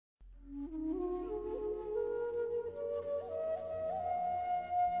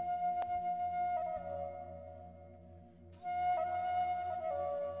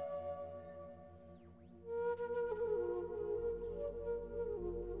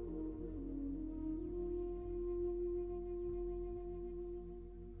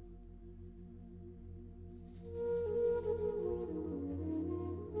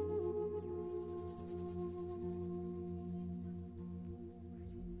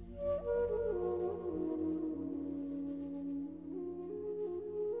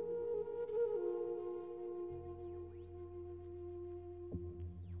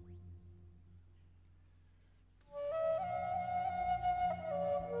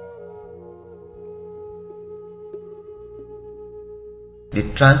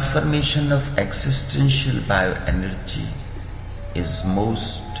The transformation of existential bioenergy is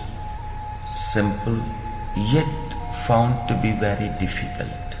most simple yet found to be very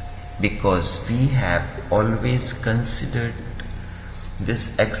difficult, because we have always considered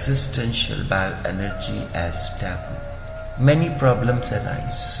this existential bioenergy as taboo. Many problems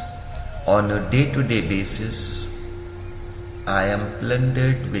arise. On a day-to-day basis, I am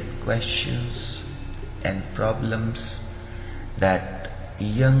plundered with questions and problems that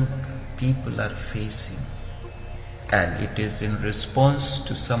young people are facing, and it is in response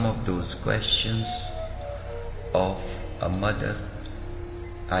to some of those questions of a mother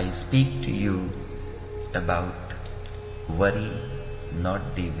I speak to you about worry,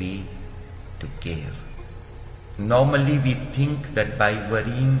 not the way to care. Normally we think that by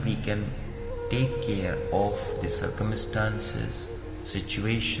worrying we can take care of the circumstances,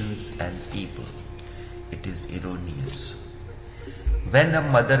 situations and people. It is erroneous. When a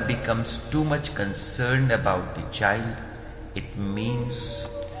mother becomes too much concerned about the child, it means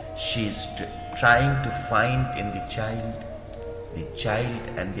she is trying to find in the child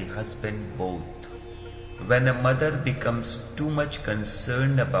and the husband both. When a mother becomes too much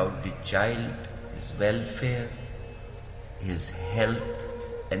concerned about the child, his welfare, his health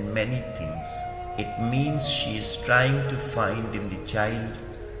and many things, it means she is trying to find in the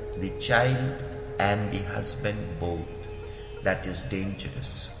child and the husband both. That is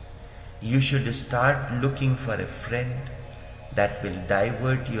dangerous. You should start looking for a friend that will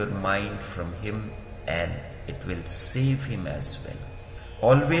divert your mind from him, and it will save him as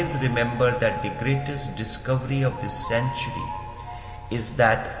well. Always remember that the greatest discovery of this century is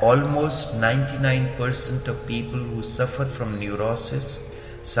that almost 99% of people who suffer from neurosis,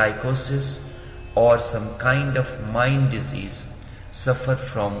 psychosis or some kind of mind disease suffer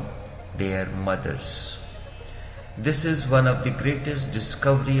from their mothers. This is one of the greatest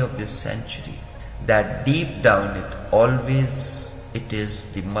discovery of this century, that deep down it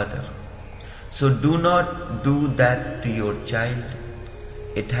is the mother. So do not do that to your child.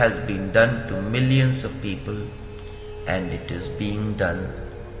 It has been done to millions of people, and it is being done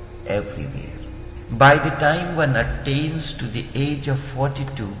everywhere. By the time one attains to the age of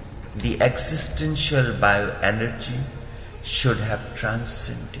 42, the existential bioenergy should have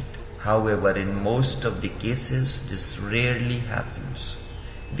transcended. However, in most of the cases, this rarely happens.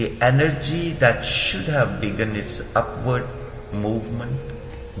 The energy that should have begun its upward movement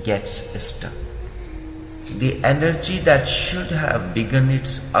gets stuck. The energy that should have begun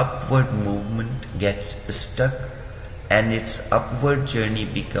its upward movement gets stuck, and its upward journey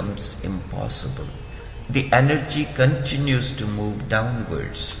becomes impossible. The energy continues to move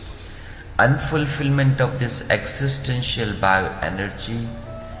downwards. Unfulfillment of this existential bioenergy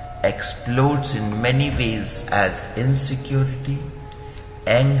explodes in many ways as insecurity,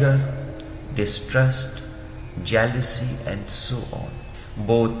 anger, distrust, jealousy and so on.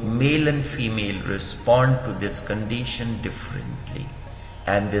 Both male and female respond to this condition differently,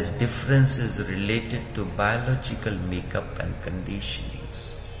 and this difference is related to biological makeup and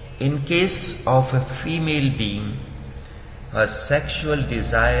conditionings. In case of a female being, her sexual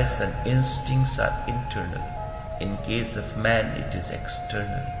desires and instincts are internal. In case of man, it is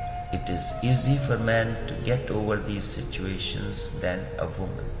external. It is easy for man to get over these situations than a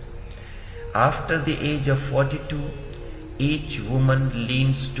woman. After the age of 42, each woman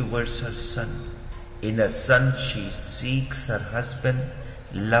leans towards her son. In her son, she seeks her husband,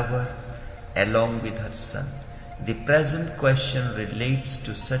 lover, along with her son. The present question relates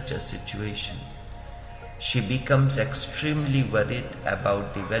to such a situation. She becomes extremely worried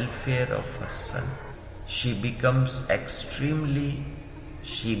about the welfare of her son. She becomes extremely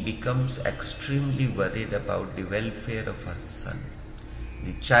worried about the welfare of her son.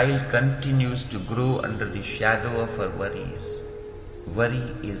 The child continues to grow under the shadow of her worries. Worry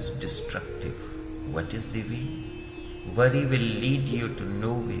is destructive. What is the way? Worry will lead you to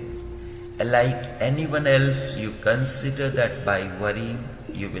nowhere. Like anyone else, you consider that by worrying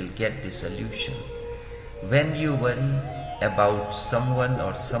you will get the solution. When you worry about someone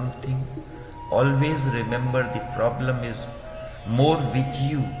or something, always remember the problem is more with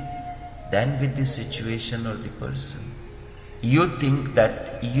you than with the situation or the person. You think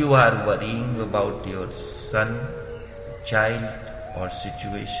that you are worrying about your son, child or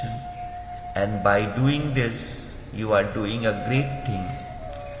situation, and by doing this you are doing a great thing.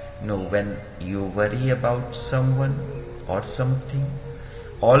 No, when you worry about someone or something,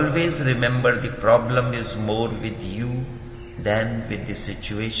 always remember the problem is more with you than with the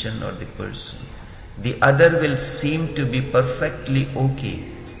situation or the person. The other will seem to be perfectly okay.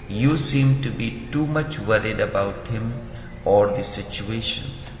 You seem to be too much worried about him or the situation.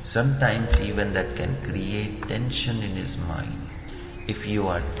 Sometimes even that can create tension in his mind if you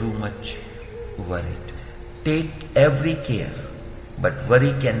are too much worried. Take every care, but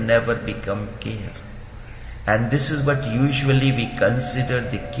worry can never become care. And this is what usually we consider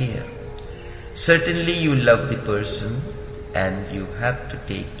the care. Certainly you love the person and you have to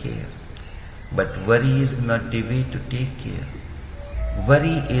take care. But worry is not the way to take care.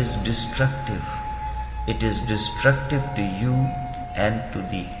 Worry is destructive. It is destructive to you and to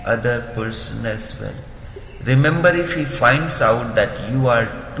the other person as well. Remember, if he finds out that you are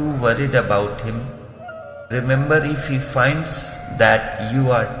too worried about him,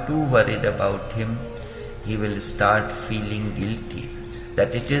 he will start feeling guilty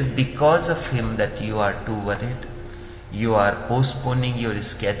that it is because of him that you are too worried. You are postponing your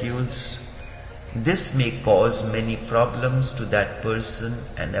schedules. This may cause many problems to that person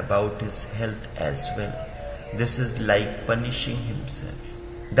and about his health as well. This is like punishing himself.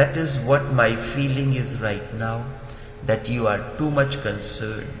 That is what my feeling is right now, that you are too much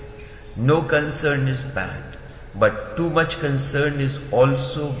concerned. No concern is bad, but too much concern is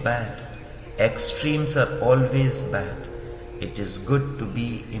also bad. Extremes are always bad. It is good to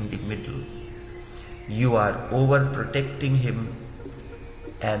be in the middle. You are overprotecting him,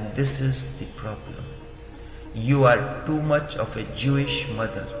 and this is the problem. You are too much of a Jewish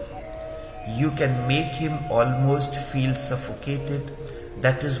mother. You can make him almost feel suffocated.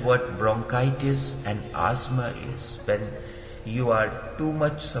 That is what bronchitis and asthma is, when you are too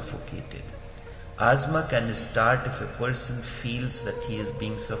much suffocated. Asthma can start if a person feels that he is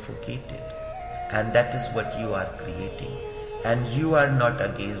being suffocated, and that is what you are creating. And you are not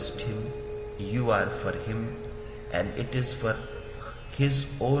against him, you are for him, and it is for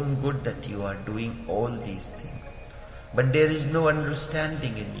his own good that you are doing all these things. But there is no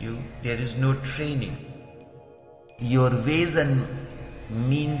understanding in you, there is no training. Your ways and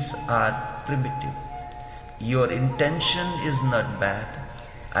means are primitive. Your intention is not bad.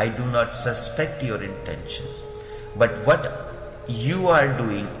 I do not suspect your intentions. But what you are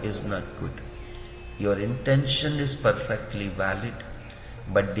doing is not good. Your intention is perfectly valid,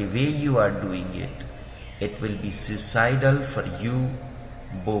 but the way you are doing it, it will be suicidal for you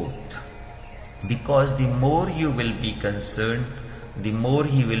both. Because the more you will be concerned, the more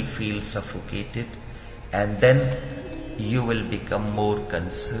he will feel suffocated, and then you will become more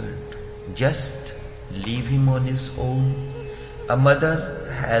concerned. Just leave him on his own. A mother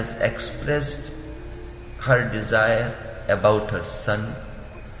has expressed her desire about her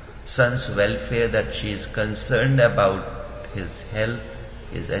son's welfare, that she is concerned about his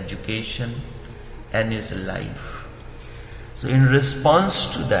health, his education, and his life. So in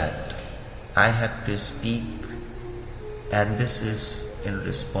response to that, I have to speak, and this is in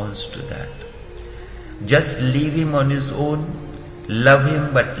response to that. Just leave him on his own. Love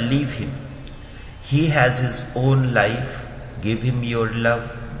him, but leave him. He has his own life. Give him your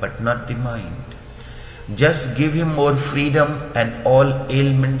love, but not the mind. Just give him more freedom and all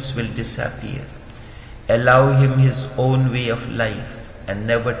ailments will disappear. Allow him his own way of life and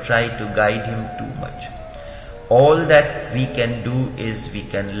never try to guide him too much. All that we can do is we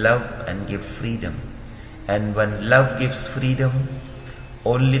can love and give freedom. And when love gives freedom,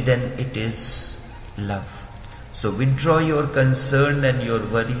 only then it is love. So withdraw your concern and your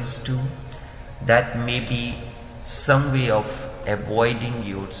worries too. That may be some way of avoiding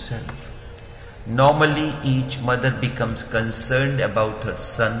yourself. Normally each mother becomes concerned about her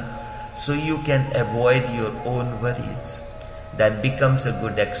son, so you can avoid your own worries. That becomes a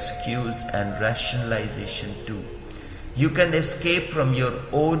good excuse and rationalization too. You can escape from your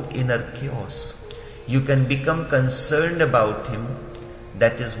own inner chaos. You can become concerned about him.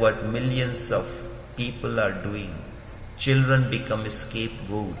 That is what millions of people are doing. Children become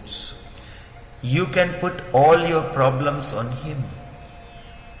scapegoats. You can put all your problems on him,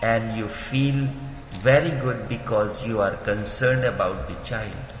 and you feel very good because you are concerned about the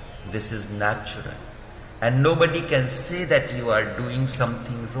child. This is natural. And nobody can say that you are doing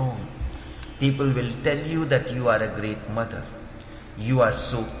something wrong. People will tell you that you are a great mother. You are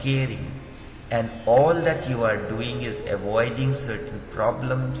so caring. And all that you are doing is avoiding certain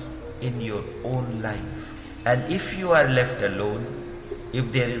problems in your own life. And if you are left alone,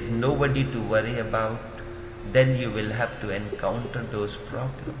 if there is nobody to worry about, then you will have to encounter those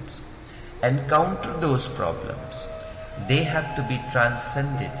problems. Encounter those problems. They have to be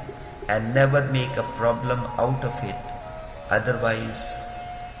transcended and never make a problem out of it. Otherwise,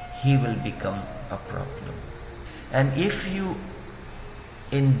 he will become a problem. And if you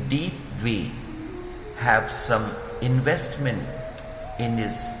in deep way have some investment in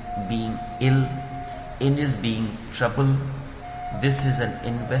his being ill, in his being trouble, this is an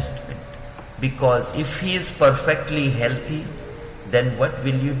investment. Because if he is perfectly healthy, then what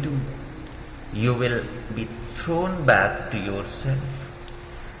will you do? You will be thrown back to yourself.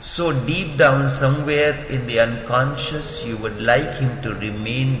 So deep down somewhere in the unconscious, you would like him to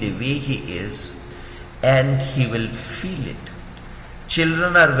remain the way he is, and he will feel it.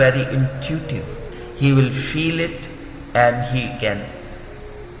 Children are very intuitive. He will feel it, and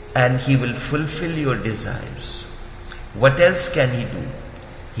he will fulfill your desires. What else can he do?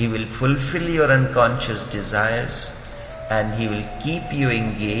 He will fulfill your unconscious desires, and he will keep you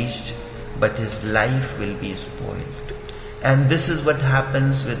engaged, but his life will be spoiled. And this is what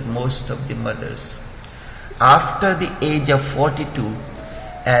happens with most of the mothers. After the age of 42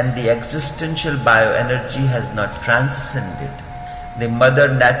 and the existential bioenergy has not transcended, the mother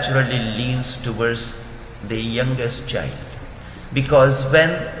naturally leans towards the youngest child. Because when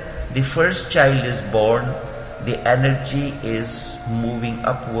the first child is born, the energy is moving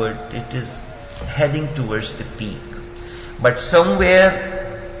upward, it is heading towards the peak. But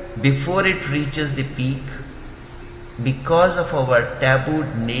somewhere before it reaches the peak, because of our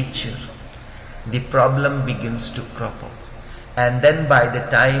tabooed nature, the problem begins to crop up. And then by the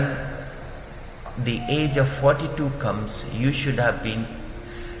time the age of 42 comes, you should have been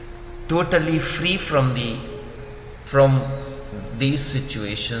totally free from these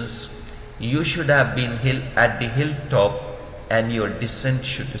situations. You should have been at the hilltop, and your descent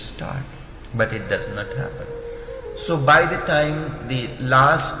should start. But it does not happen. So by the time the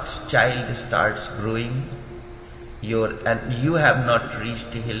last child starts growing, and you have not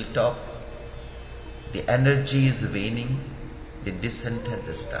reached the hilltop, the energy is waning, the descent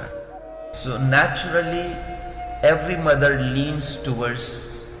has started. So naturally, every mother leans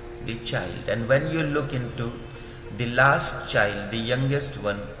towards the child. And when you look into the last child, the youngest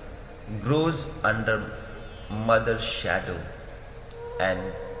one, grows under mother's shadow, and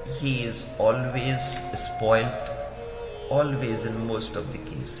he is always spoiled, always in most of the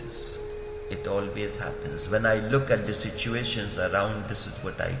cases. It always happens. When I look at the situations around, this is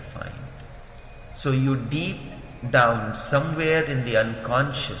what I find. So you deep down, somewhere in the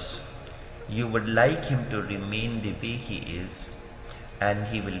unconscious, you would like him to remain the way he is, and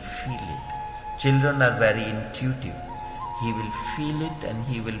he will feel it. Children are very intuitive. He will feel it, and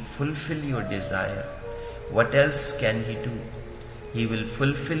he will fulfill your desire. What else can he do? He will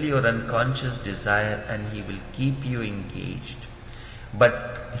fulfill your unconscious desire, and he will keep you engaged. But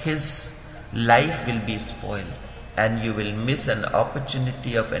his life will be spoiled, and you will miss an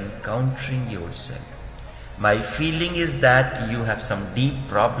opportunity of encountering yourself. My feeling is that you have some deep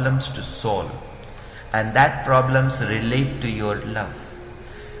problems to solve, and that problems relate to your love.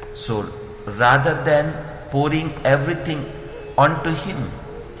 So rather than pouring everything onto him,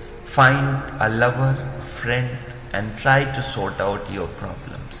 find a lover, friend, and try to sort out your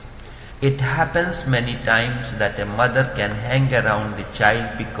problems. It happens many times that a mother can hang around the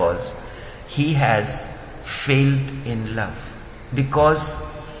child because he has failed in love. Because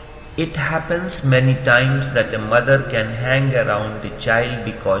it happens many times that a mother can hang around the child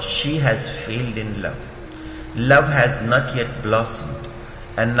because she has failed in love. Love has not yet blossomed,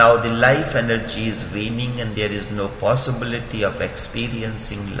 and now the life energy is waning, and there is no possibility of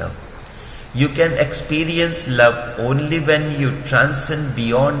experiencing love. You can experience love only when you transcend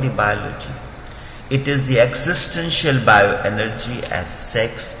beyond the biology. It is the existential bioenergy as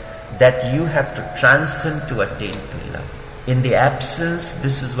sex that you have to transcend to attain to love. In the absence,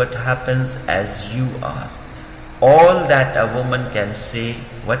 this is what happens as you are. All that a woman can say,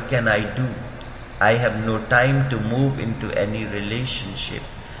 what can I do? I have no time to move into any relationship.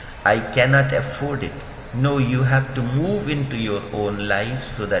 I cannot afford it. No, you have to move into your own life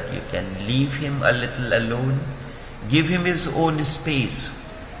so that you can leave him a little alone. Give him his own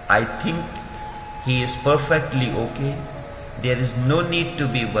space. I think he is perfectly okay. There is no need to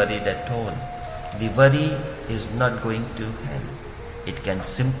be worried at all. The worry is not going to help. It can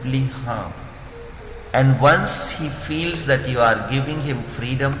simply harm. And once he feels that you are giving him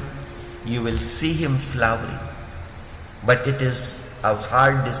freedom, you will see him flowering. But it is a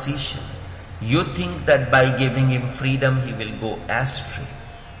hard decision. You think that by giving him freedom, he will go astray.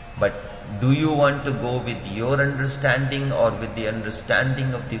 But do you want to go with your understanding or with the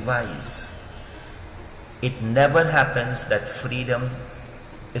understanding of the wise? It never happens that freedom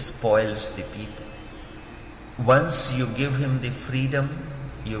spoils the people. Once you give him the freedom,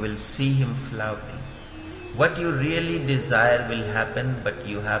 you will see him flowering. What you really desire will happen, but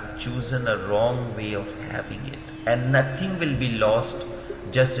you have chosen a wrong way of having it. And nothing will be lost.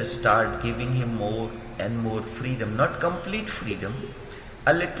 Just start giving him more and more freedom. Not complete freedom,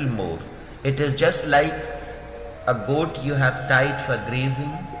 a little more. It is just like a goat you have tied for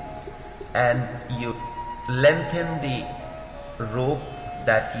grazing, and you lengthen the rope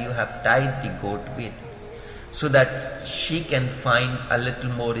that you have tied the goat with, so that she can find a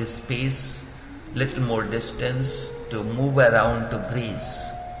little more space, little more distance to move around to graze.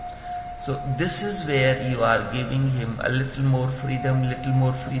 So this is where you are giving him a little more freedom, little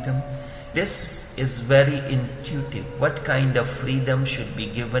more freedom. This is very intuitive. What kind of freedom should be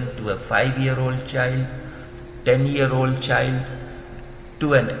given to a 5-year-old child, 10-year-old child,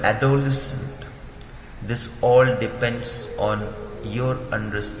 to an adolescent? This all depends on your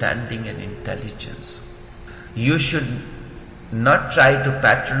understanding and intelligence. You should not try to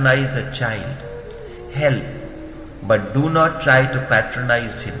patronize a child. Help, but do not try to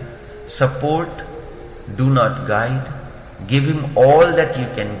patronize him. Support, do not guide. Give him all that you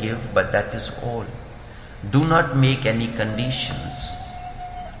can give, but that is all. Do not make any conditions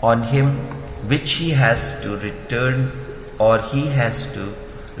on him which he has to return or he has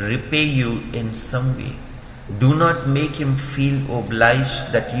to repay you in some way. Do not make him feel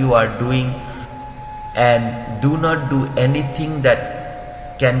obliged that you are doing, and do not do anything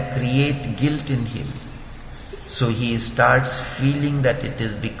that can create guilt in him. So he starts feeling that it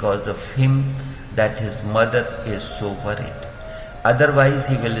is because of him that his mother is so worried. Otherwise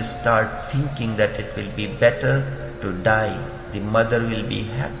he will start thinking that it will be better to die. The mother will be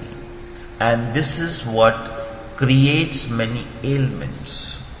happy. And this is what creates many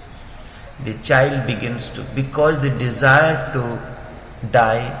ailments. The child begins to, because the desire to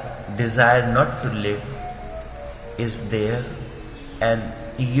die, desire not to live is there, and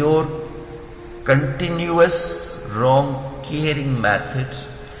your continuous wrong caring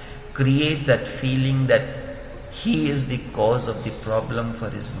methods create that feeling that he is the cause of the problem for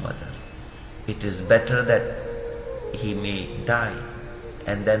his mother. It is better that he may die,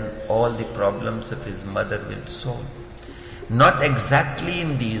 and then all the problems of his mother will solve. Not exactly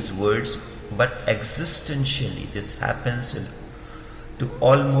in these words, but existentially this happens to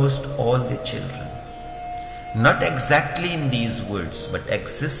almost all the children. Not exactly in these words, but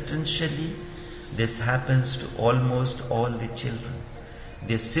existentially this happens to almost all the children.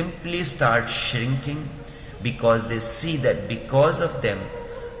 They simply start shrinking because they see that because of them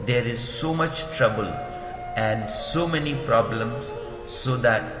there is so much trouble and so many problems,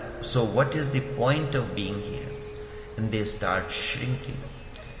 so what is the point of being here? And they start shrinking.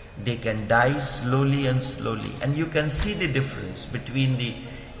 They can die slowly and slowly, and you can see the difference between the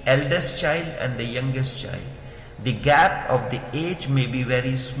eldest child and the youngest child. The gap of the age may be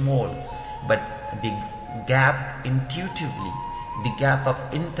very small, but the gap intuitively, the gap of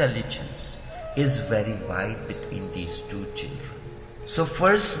intelligence is very wide between these two children. So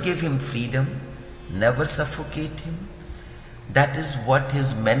first give him freedom, never suffocate him. That is what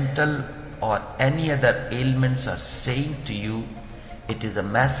his mental or any other ailments are saying to you. It is a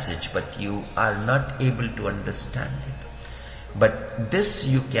message, but you are not able to understand it. But this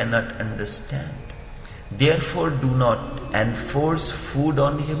you cannot understand. Therefore do not enforce food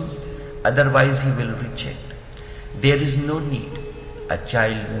on him, otherwise he will reject. There is no need. A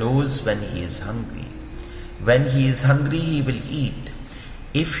child knows when he is hungry. When he is hungry, he will eat.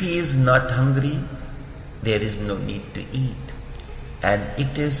 If he is not hungry, there is no need to eat. And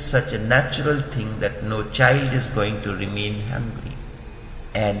it is such a natural thing that no child is going to remain hungry.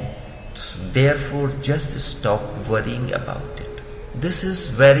 And therefore just stop worrying about it. This is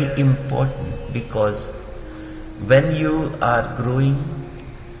very important, because when you are growing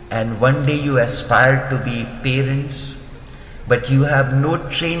and one day you aspire to be parents, but you have no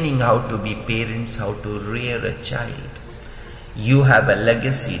training how to be parents, how to rear a child. You have a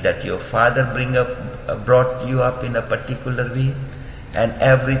legacy that your father brought you up in a particular way, and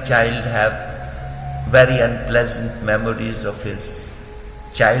every child have very unpleasant memories of his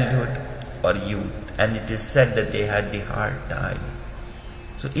childhood or youth, and it is said that they had the hard time.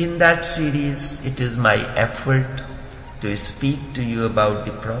 So in that series, it is my effort to speak to you about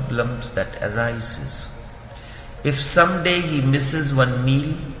the problems that arises. If someday he misses one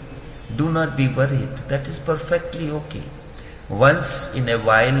meal, do not be worried. That is perfectly okay. Once in a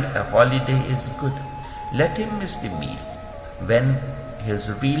while, a holiday is good. Let him miss the meal. When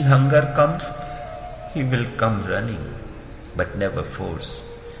his real hunger comes, he will come running, but never force.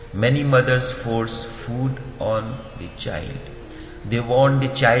 Many mothers force food on the child. They want the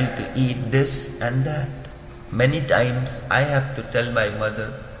child to eat this and that. Many times I have to tell my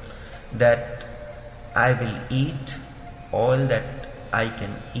mother that I will eat all that I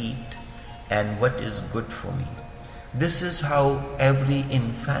can eat and what is good for me. This is how every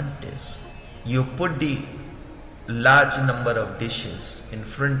infant is. You put the large number of dishes in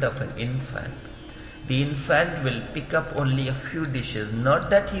front of an infant, the infant will pick up only a few dishes, not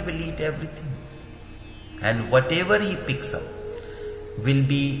that he will eat everything. And whatever he picks up will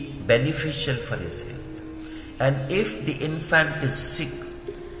be beneficial for his health. And if the infant is sick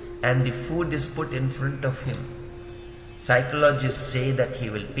and the food is put in front of him, psychologists say that he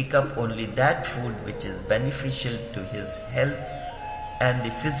will pick up only that food which is beneficial to his health and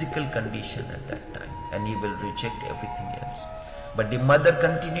the physical condition at that time, and he will reject everything else. But the mother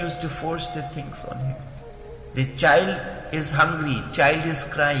continues to force the things on him. The child is hungry, child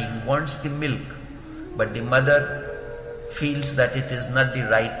is crying, wants the milk, but the mother feels that it is not the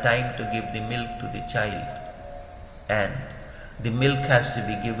right time to give the milk to the child, and the milk has to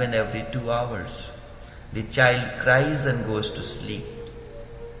be given every 2 hours. The child cries and goes to sleep,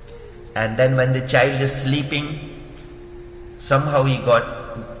 and then when the child is sleeping, somehow he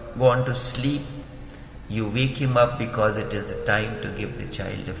gone to sleep, you wake him up because it is the time to give the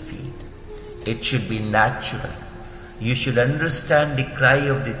child a feed. It should be natural. You should understand the cry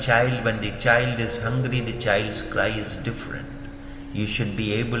of the child. When the child is hungry, the child's cry is different. You should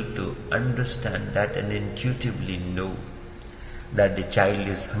be able to understand that and intuitively know that the child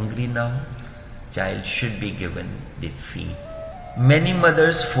is hungry now. Child should be given the feed. Many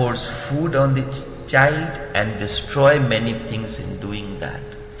mothers force food on the child and destroy many things in doing that.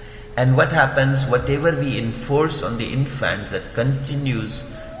 And what happens, whatever we enforce on the infant, that continues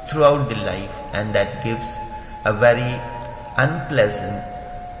throughout the life, and that gives a very unpleasant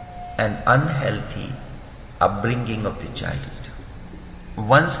and unhealthy upbringing of the child.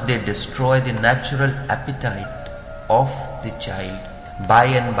 Once they destroy the natural appetite of the child, by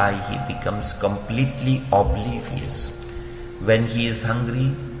and by he becomes completely oblivious. When he is hungry,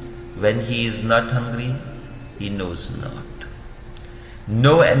 when he is not hungry, he knows not.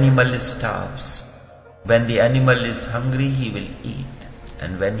 No animal starves. When the animal is hungry, he will eat.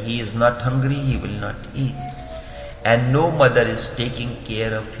 And when he is not hungry, he will not eat. And no mother is taking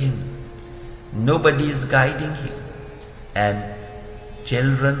care of him. Nobody is guiding him. And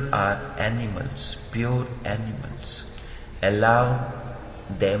children are animals, pure animals. Allow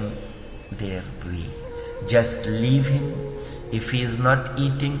them their way. Just leave him. If he is not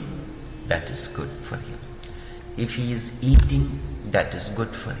eating, that is good for him. If he is eating, that is good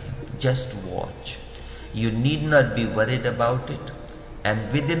for him. Just watch. You need not be worried about it,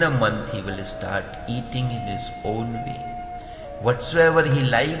 and within a month he will start eating in his own way. Whatsoever he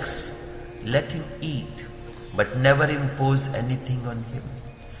likes, let him eat, but never impose anything on him.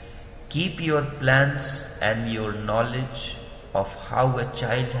 Keep your plans and your knowledge of how a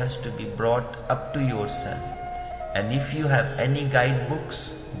child has to be brought up to yourself. And if you have any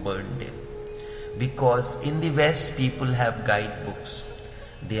guidebooks, burn them. Because in the West, people have guidebooks.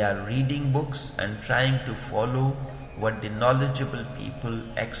 They are reading books and trying to follow what the knowledgeable people,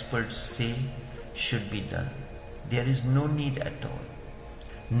 experts say should be done. There is no need at all.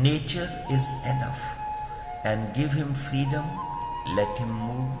 Nature is enough. And give him freedom, let him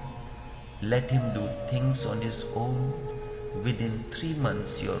move, let him do things on his own. Within 3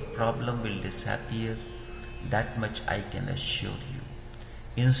 months, your problem will disappear. That much I can assure you.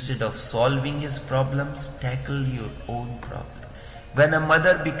 Instead of solving his problems, tackle your own problem. When a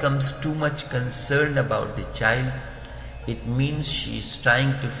mother becomes too much concerned about the child, it means she is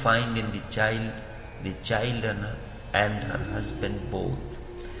trying to find in the child and her husband both.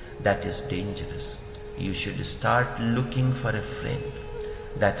 That is dangerous. You should start looking for a friend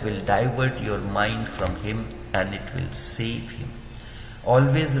that will divert your mind from him, and it will save him.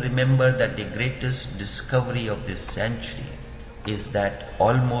 Always remember that the greatest discovery of this century is that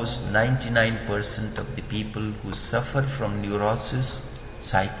almost 99% of the people who suffer from neurosis,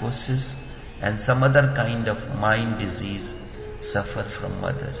 psychosis, and some other kind of mind disease suffer from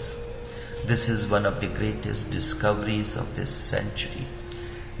mothers. This is one of the greatest discoveries of this century,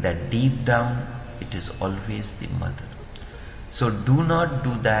 that deep down it is always the mother. So do not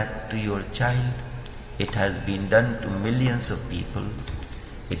do that to your child. It has been done to millions of people.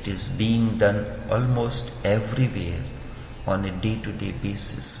 It is being done almost everywhere on a day-to-day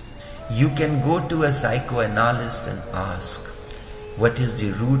basis. You can go to a psychoanalyst and ask, what is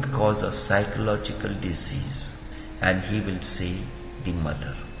the root cause of psychological disease? And he will say, the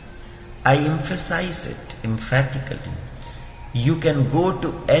mother. I emphasize it emphatically. You can go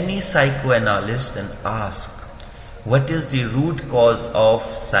to any psychoanalyst and ask, what is the root cause of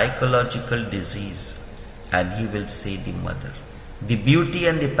psychological disease? And he will say, the mother. The beauty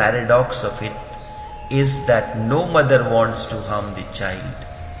and the paradox of it is that no mother wants to harm the child.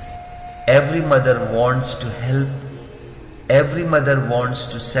 Every mother wants to help. Every mother wants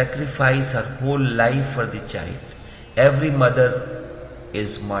to sacrifice her whole life for the child. Every mother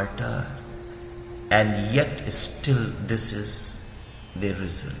is martyr, and yet still this is the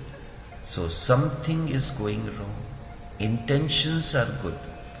result. So something is going wrong. Intentions are good,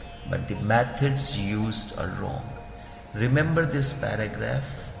 but the methods used are wrong. Remember this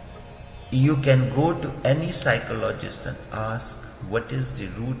paragraph. You can go to any psychologist and ask what is the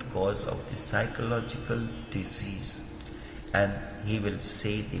root cause of the psychological disease, and he will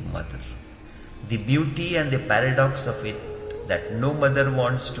say the mother. The beauty and the paradox of it, that no mother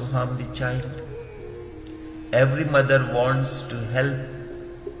wants to harm the child. Every mother wants to help.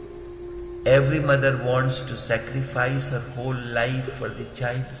 Every mother wants to sacrifice her whole life for the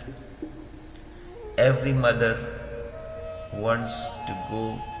child. Every mother wants to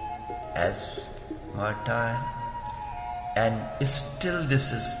go as martyr, and still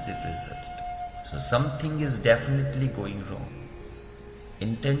this is the result. So something is definitely going wrong.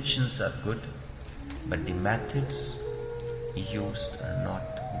 Intentions are good, but the methods used are not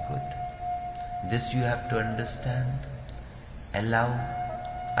good. This you have to understand. Allow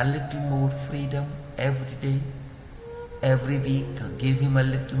a little more freedom every day, every week. Give him a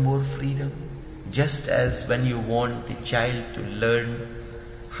little more freedom. Just as when you want the child to learn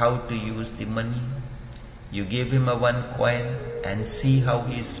how to use the money, you give him a 1 coin and see how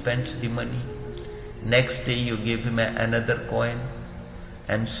he spends the money. Next day you give him another coin,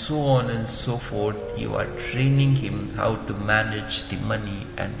 and so on and so forth. You are training him how to manage the money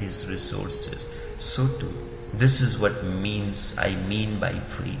and his resources. So too, this is what I mean by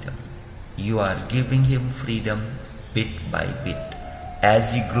freedom. You are giving him freedom bit by bit.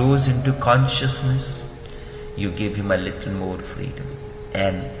 As he grows into consciousness, you give him a little more freedom.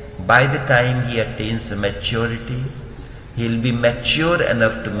 And by the time he attains the maturity, he will be mature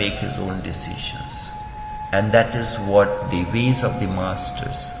enough to make his own decisions. And that is what the ways of the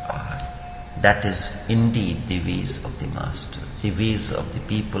masters are. That is indeed the ways of the master, the ways of the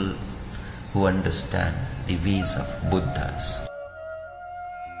people who understand the ways of Buddhas.